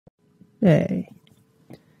Hey.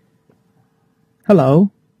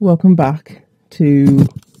 Hello, welcome back to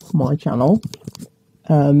my channel.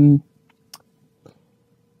 So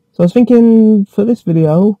I was thinking for this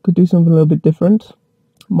video, could do something a little bit different.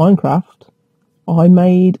 Minecraft. I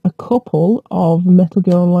made a couple of Metal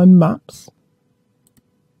Gear Online maps.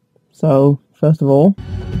 So, first of all,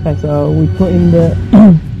 okay, so we put in the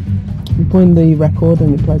record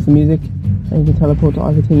and it plays the music, and you can teleport to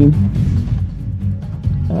either team.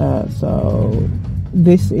 So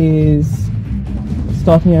this is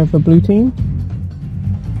starting out for blue team,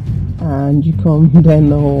 and you come down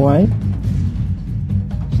the hallway,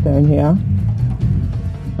 just down here,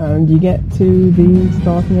 and you get to the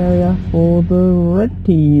starting area for the red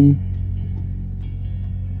team.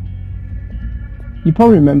 You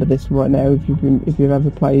probably remember this right now if you've ever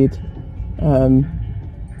played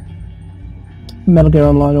Metal Gear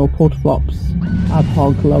Online or Port Flops, Ad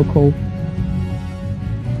Hoc, Local.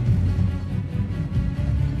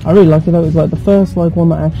 I really liked it though. It was like the first one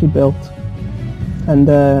that I actually built, and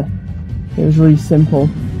it was really simple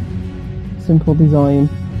design,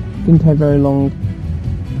 didn't take very long.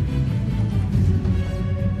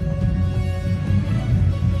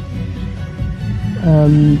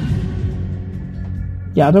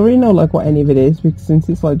 Yeah, I don't really know what any of it is, because since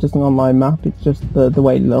it's just an online map, it's just the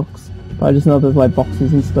way it looks. But I just know there's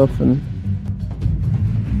boxes and stuff, and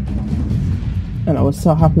I was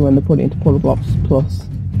so happy when they put it into Pillbox Plus.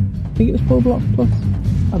 I think it was Pillbox Plus?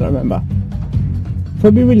 I don't remember. So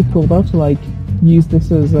it'd be really cool though to use this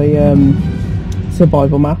as a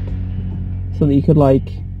survival map, so that you could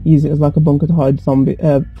use it as a bunker to hide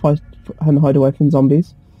fight and hide away from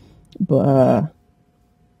zombies. But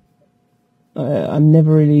I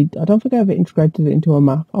never really. I don't think I ever integrated it into a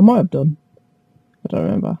map. I might have done. I don't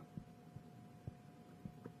remember.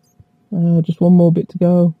 Just one more bit to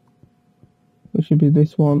go. Which should be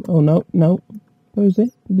this one. Oh no. Where is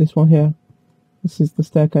it? This one here. This is the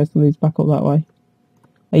staircase that leads back up that way.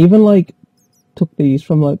 I even took these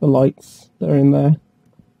from the lights that are in there.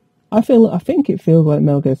 I think it feels like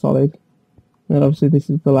Metal Gear Solid. And then obviously this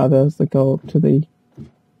is the ladders that go up to the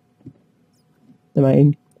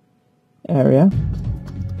main area.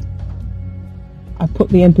 I put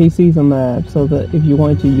the NPCs on there so that if you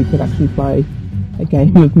wanted to, you could actually play a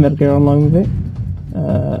game with Metal Gear Online with it.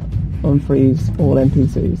 Unfreeze all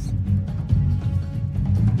NPCs.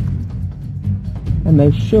 And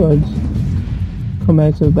they should come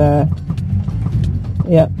out of there.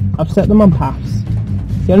 Yeah, I've set them on paths.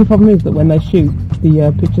 The only problem is that when they shoot,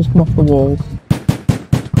 the pictures come off the walls.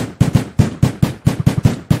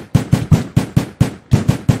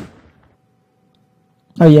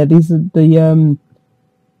 Oh yeah, these are the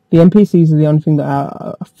NPCs are the only thing that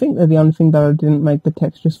I think they're the only thing that I didn't make the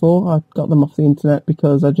textures for. I got them off the internet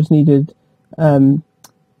because I just needed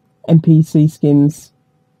NPC skins,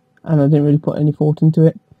 and I didn't really put any thought into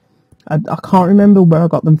it. I can't remember where I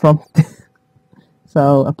got them from.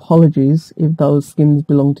 So apologies if those skins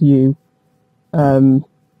belong to you.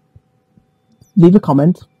 Leave a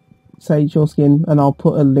comment, say it's your skin, and I'll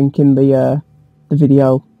put a link in the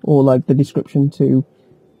video or the description to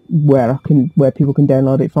where people can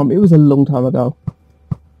download it from. It was a long time ago.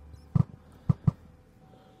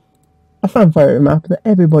 A fan favourite map that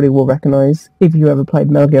everybody will recognise if you ever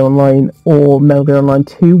played Metal Gear Online or Metal Gear Online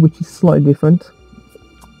 2, which is slightly different.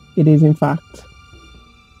 It is in fact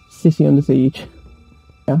City Under Siege.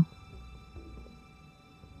 Yeah.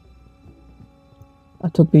 I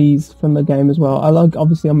took these from the game as well.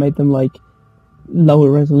 Obviously I made them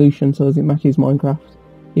lower resolution so as it matches Minecraft.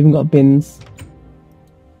 Even got bins,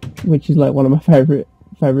 which is one of my favourite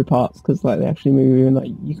parts, because they actually move, even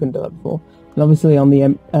you couldn't do that before. And obviously on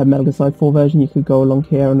the Metal Gear Solid 4 version, you could go along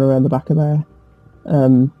here and around the back of there.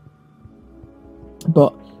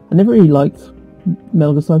 But I never really liked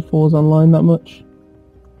Metal Gear Solid 4's online that much.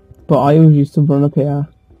 But I always used to run up here,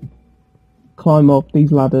 climb up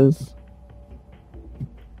these ladders,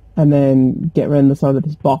 and then get around the side of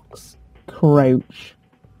this box, crouch,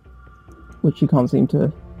 which you can't seem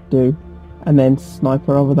to do, and then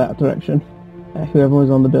sniper over that direction, whoever was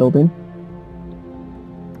on the building.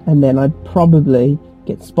 And then I'd probably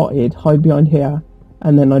get spotted, hide behind here,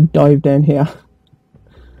 and then I'd dive down here.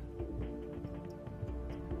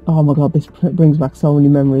 Oh my god, this brings back so many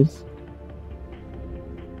memories.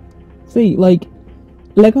 See,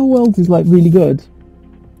 Lego Worlds is really good,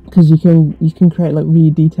 because you can create really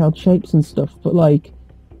detailed shapes and stuff, but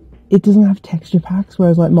it doesn't have texture packs,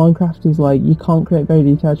 whereas Minecraft is you can't create very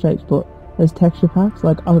detailed shapes, but there's texture packs.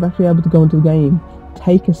 I was actually able to go into the game,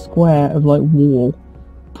 take a square of wall,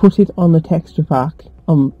 put it on the texture pack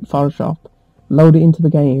on Photoshop, load it into the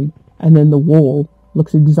game, and then the wall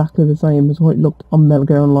looks exactly the same as what it looked on Metal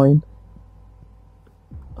Gear Online.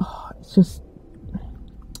 Oh, it's just,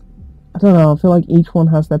 I don't know, I feel like each one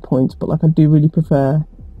has their points, but like I do really prefer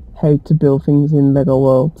how to build things in LEGO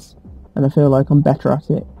Worlds, and I feel like I'm better at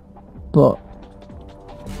it. But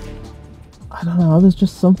I don't know, there's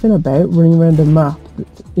just something about running around a map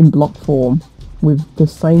that's in block form with the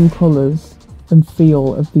same colours and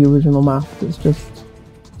feel of the original map that's just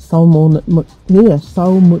so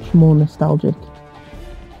much more nostalgic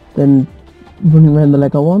than running around the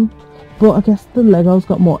LEGO one. But I guess the LEGO's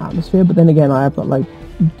got more atmosphere, but then again I have got like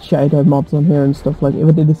shadow mobs on here and stuff. Like if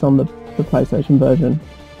I did this on the PlayStation version,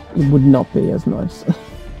 it would not be as nice.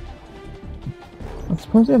 I'm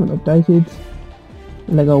surprised they haven't updated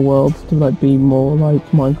LEGO Worlds to like be more like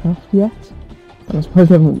Minecraft yet. And I suppose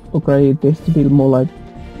they haven't upgraded this to be more like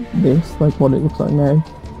this, like what it looks like now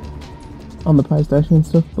on the PlayStation and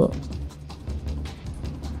stuff. But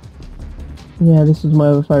yeah, this was my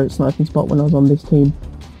other favourite sniping spot when I was on this team.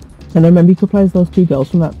 And I remember you could play as those two girls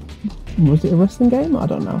from that, was it a wrestling game? I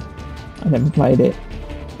don't know. I never played it.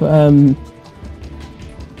 But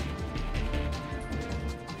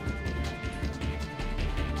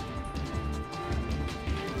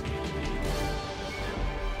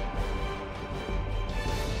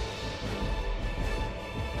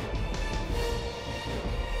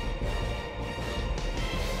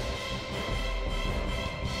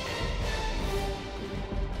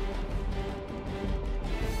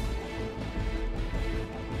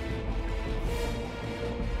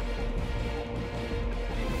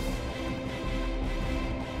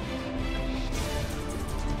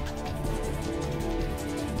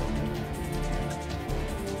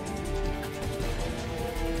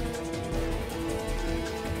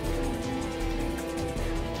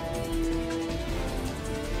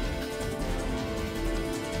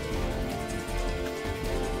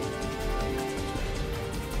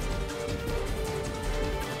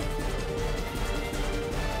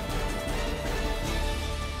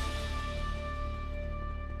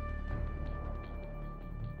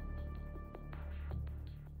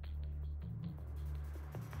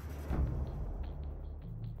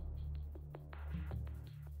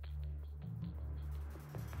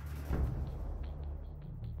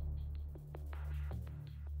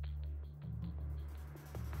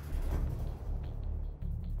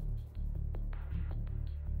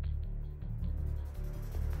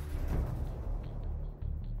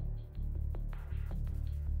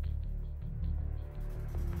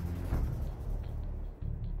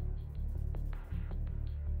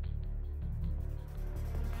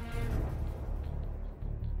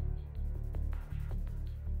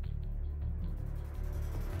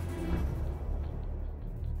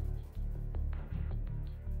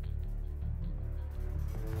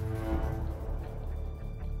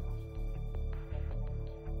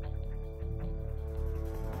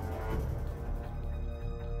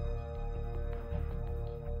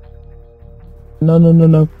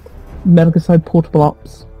no. Metal Gear Solid Portable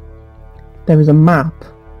Ops. There is a map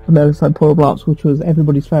of Metal Gear Solid Portable Ops which was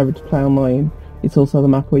everybody's favourite to play online. It's also the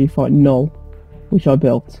map where you fight Null, which I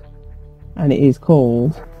built. And it is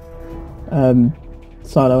called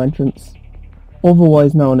Silo Entrance,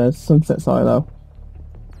 otherwise known as Sunset Silo,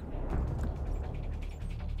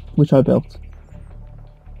 which I built.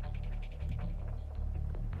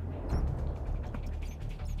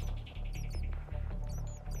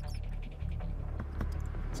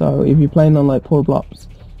 So if you're playing on like Portable Ops,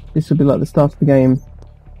 this would be like the start of the game,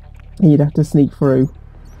 and you'd have to sneak through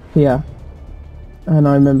here. And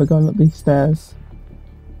I remember going up these stairs.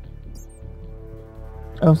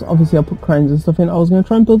 Obviously I'll put cranes and stuff in. I was going to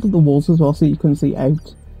try and build up the walls as well so you couldn't see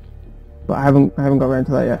out, but I haven't got around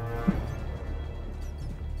to that yet.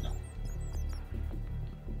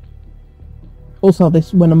 Also,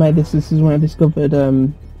 when I made this is when I discovered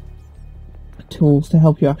tools to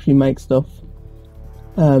help you actually make stuff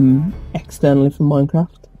externally from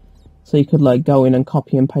Minecraft. So you could like go in and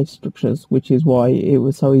copy and paste structures, which is why it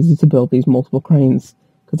was so easy to build these multiple cranes,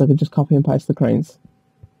 because I could just copy and paste the cranes.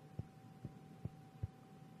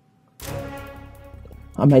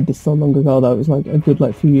 I made this so long ago though, it was like a good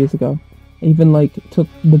like few years ago. I even like took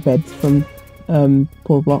the beds from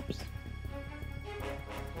Portable Ops.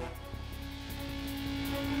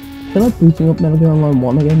 I feel like booting up Metal Gear Online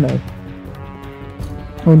 1 again now.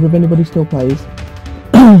 I wonder if anybody still plays.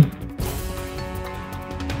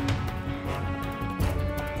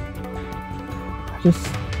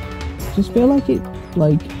 I just feel like it,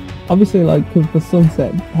 like, obviously like, because the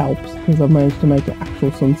sunset helps, because I've managed to make it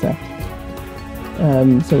actual sunset.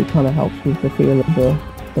 So it kind of helps with the feel of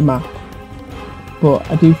the map. But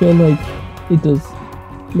I do feel like it does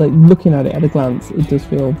like looking at it at a glance, it does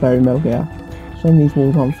feel very Metal Gear. Showing these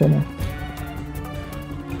walls aren't thinner.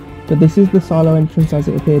 But this is the silo entrance as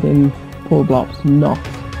it appeared in Pillbox, not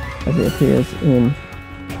as it appears in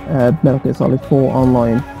Metal Gear Solid 4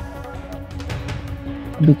 Online.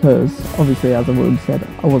 Because, obviously, as I've already said,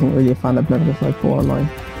 I wasn't really a fan of Metal Gear Solid 4 Online.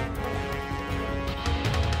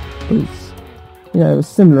 It's, you know, it was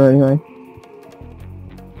similar anyway.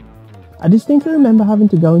 I distinctly remember having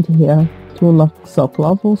to go into here to unlock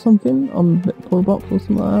Sokolov or something on the Pillbox or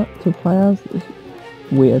something like that to play as. It's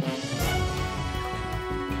weird.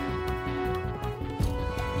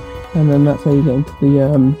 And then that's how you get into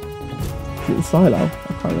the silo. I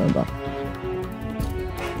can't remember.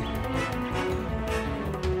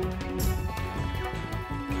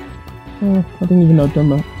 Oh, I didn't even know I'd done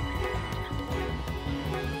that.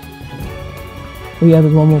 Oh yeah,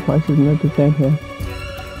 there's one more place, isn't there, just down here.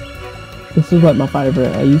 This is like my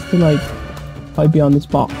favourite. I used to like hide behind this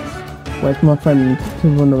box, wait for my friend to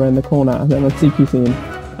run around the corner, and then I'd CQC him,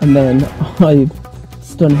 and then I'd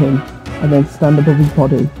stun him, and then stand above his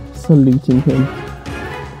body, saluting him.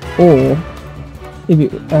 Or if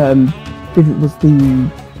it was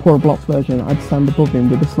the Pillbox version, I'd stand above him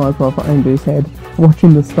with a sniper rifle aimed at his head,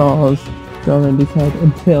 watching the stars go around his head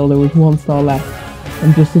until there was one star left,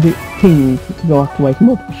 and just as it pinged to go after wake him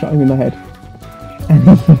up, I shot him in the head. And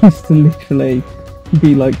he used to literally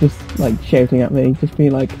be like, just like shouting at me, just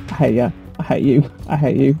being like, I hate ya, I hate you, I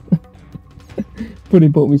hate you. But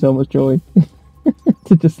it brought me so much joy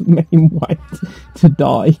to just make him wait to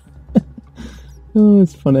die. Oh,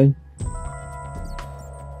 it's funny.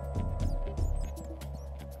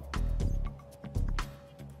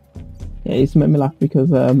 Yeah, it used to make me laugh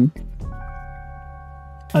because I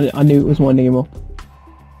knew it was winding him up.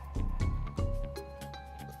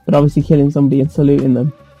 But obviously killing somebody and saluting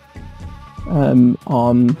them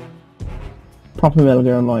on proper Metal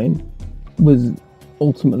Gear Online was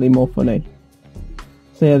ultimately more funny.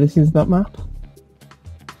 So yeah, this is that map.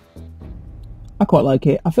 I quite like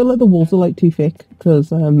it. I feel like the walls are like too thick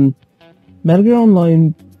because Metal Gear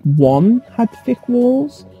Online 1 had thick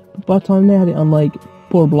walls, but by the time they had it on like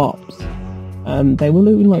Pillbox, they were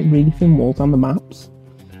looking like really thin walls on the maps.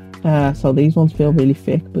 So these ones feel really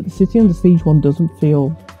thick, but the City Under Siege one doesn't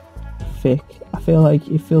feel thick. I feel like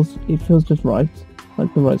it feels just right,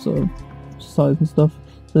 like the right sort of size and stuff.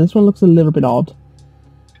 So this one looks a little bit odd,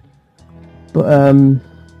 but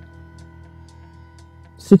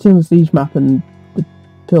City Under Siege map and the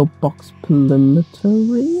Pillbox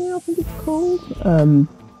Purgatory, I think it's called,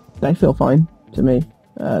 they feel fine to me.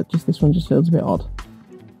 Just this one just feels a bit odd.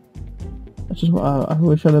 I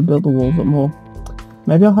wish I'd have built the walls up more.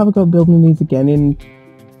 Maybe I'll have a go building these again in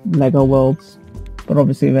Lego Worlds, but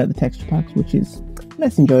obviously without the texture packs, which is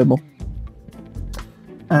less enjoyable.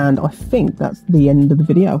 And I think that's the end of the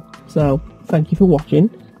video. So thank you for watching.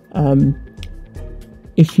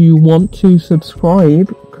 If you want to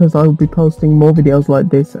subscribe, because I will be posting more videos like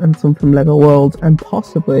this and some from Lego Worlds and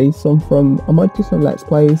possibly some from, I might do some Let's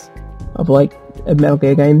Plays of like Metal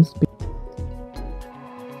Gear games.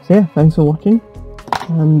 So yeah, thanks for watching,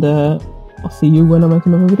 and I'll see you when I make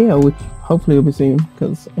another video, which hopefully will be soon,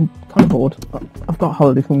 because I'm kind of bored. I've got a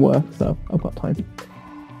holiday from work, so I've got time.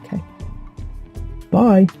 Okay.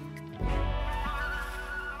 Bye!